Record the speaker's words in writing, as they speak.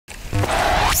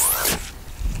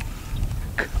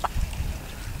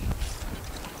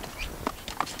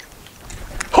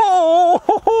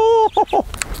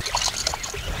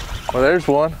Well, there's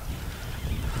one.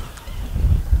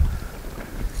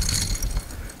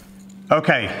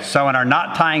 Okay, so in our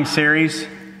knot tying series,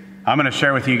 I'm going to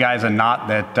share with you guys a knot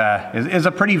that is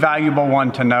a pretty valuable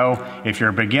one to know. If you're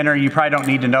a beginner, you probably don't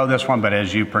need to know this one, but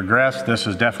as you progress, this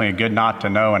is definitely a good knot to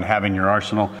know and have in your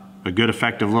arsenal. A good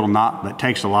effective little knot that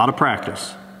takes a lot of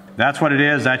practice. That's what it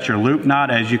is. That's your loop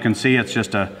knot. As you can see, it's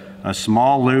just a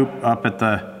small loop up at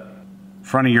the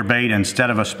front of your bait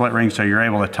instead of a split ring, so you're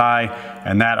able to tie,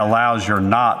 and that allows your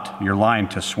knot, your line,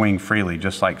 to swing freely,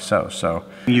 just like so. So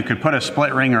you could put a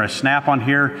split ring or a snap on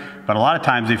here, but a lot of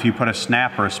times if you put a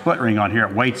snap or a split ring on here,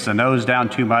 it weights the nose down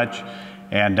too much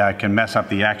and can mess up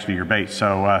the action of your bait.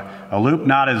 So a loop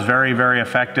knot is very, very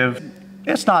effective.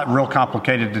 It's not real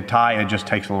complicated to tie, it just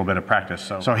takes a little bit of practice.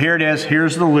 So here it is,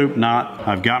 here's the loop knot.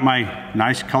 I've got my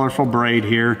nice colorful braid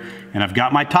here, and I've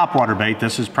got my topwater bait.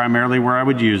 This is primarily where I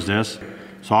would use this.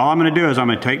 So all I'm gonna do is I'm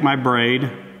gonna take my braid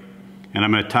and I'm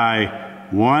gonna tie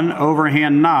one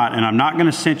overhand knot, and I'm not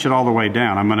gonna cinch it all the way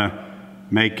down. I'm gonna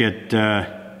make it, I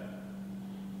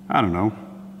don't know,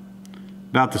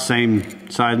 about the same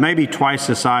size, maybe twice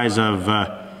the size of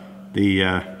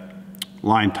the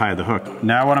line tie of the hook.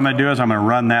 Now what I'm gonna do is I'm gonna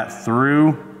run that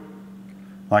through,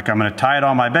 like I'm gonna tie it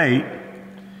on my bait,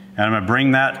 and I'm gonna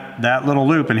bring that little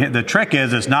loop and hit. The trick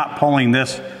is it's not pulling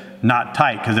this knot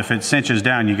tight, because if it cinches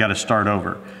down, you gotta start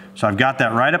over. So I've got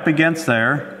that right up against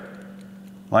there,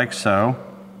 like so,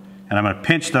 and I'm gonna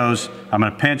pinch those. I'm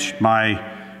gonna pinch my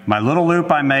little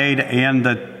loop I made and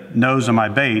the nose of my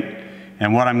bait,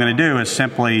 and what I'm gonna do is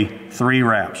simply 3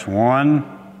 wraps. 1,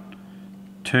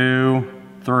 2,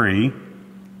 3.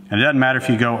 And it doesn't matter if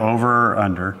you go over or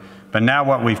under. But now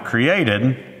what we've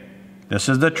created, this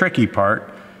is the tricky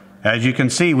part. As you can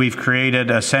see, we've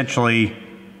created essentially,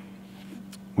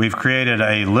 we've created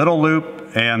a little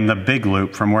loop and the big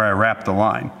loop from where I wrapped the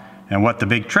line. And what the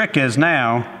big trick is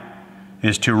now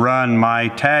is to run my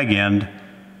tag end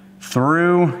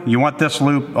through. You want this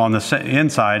loop on the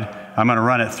inside. I'm gonna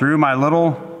run it through my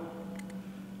little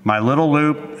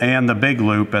loop and the big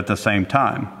loop at the same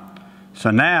time. So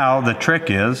now the trick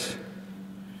is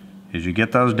you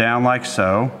get those down like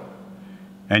so,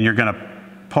 and you're gonna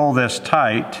pull this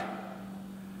tight.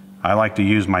 I like to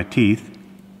use my teeth.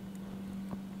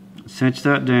 Cinch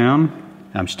that down.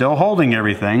 I'm still holding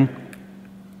everything.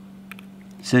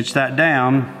 Cinch that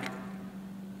down,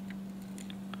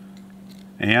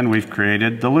 and we've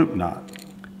created the loop knot.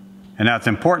 And now it's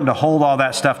important to hold all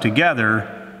that stuff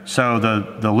together so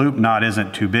the loop knot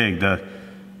isn't too big.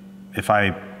 If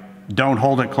I don't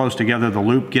hold it close together, the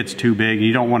loop gets too big.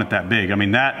 You don't want it that big. I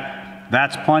mean,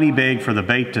 that's plenty big for the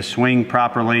bait to swing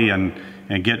properly and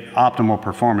get optimal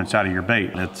performance out of your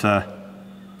bait. It's a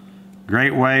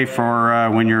great way for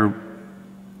when you're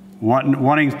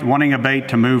wanting a bait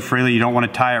to move freely. You don't want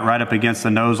to tie it right up against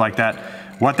the nose like that.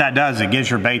 What that does, it gives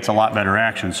your baits a lot better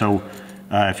action. So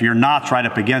if your knot's right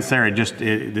up against there,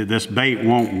 this bait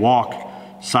won't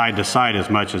walk side to side as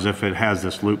much as if it has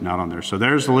this loop knot on there. So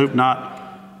there's the loop knot.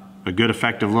 A good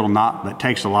effective little knot that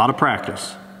takes a lot of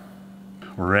practice.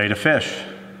 We're ready to fish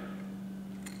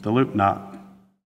the loop knot.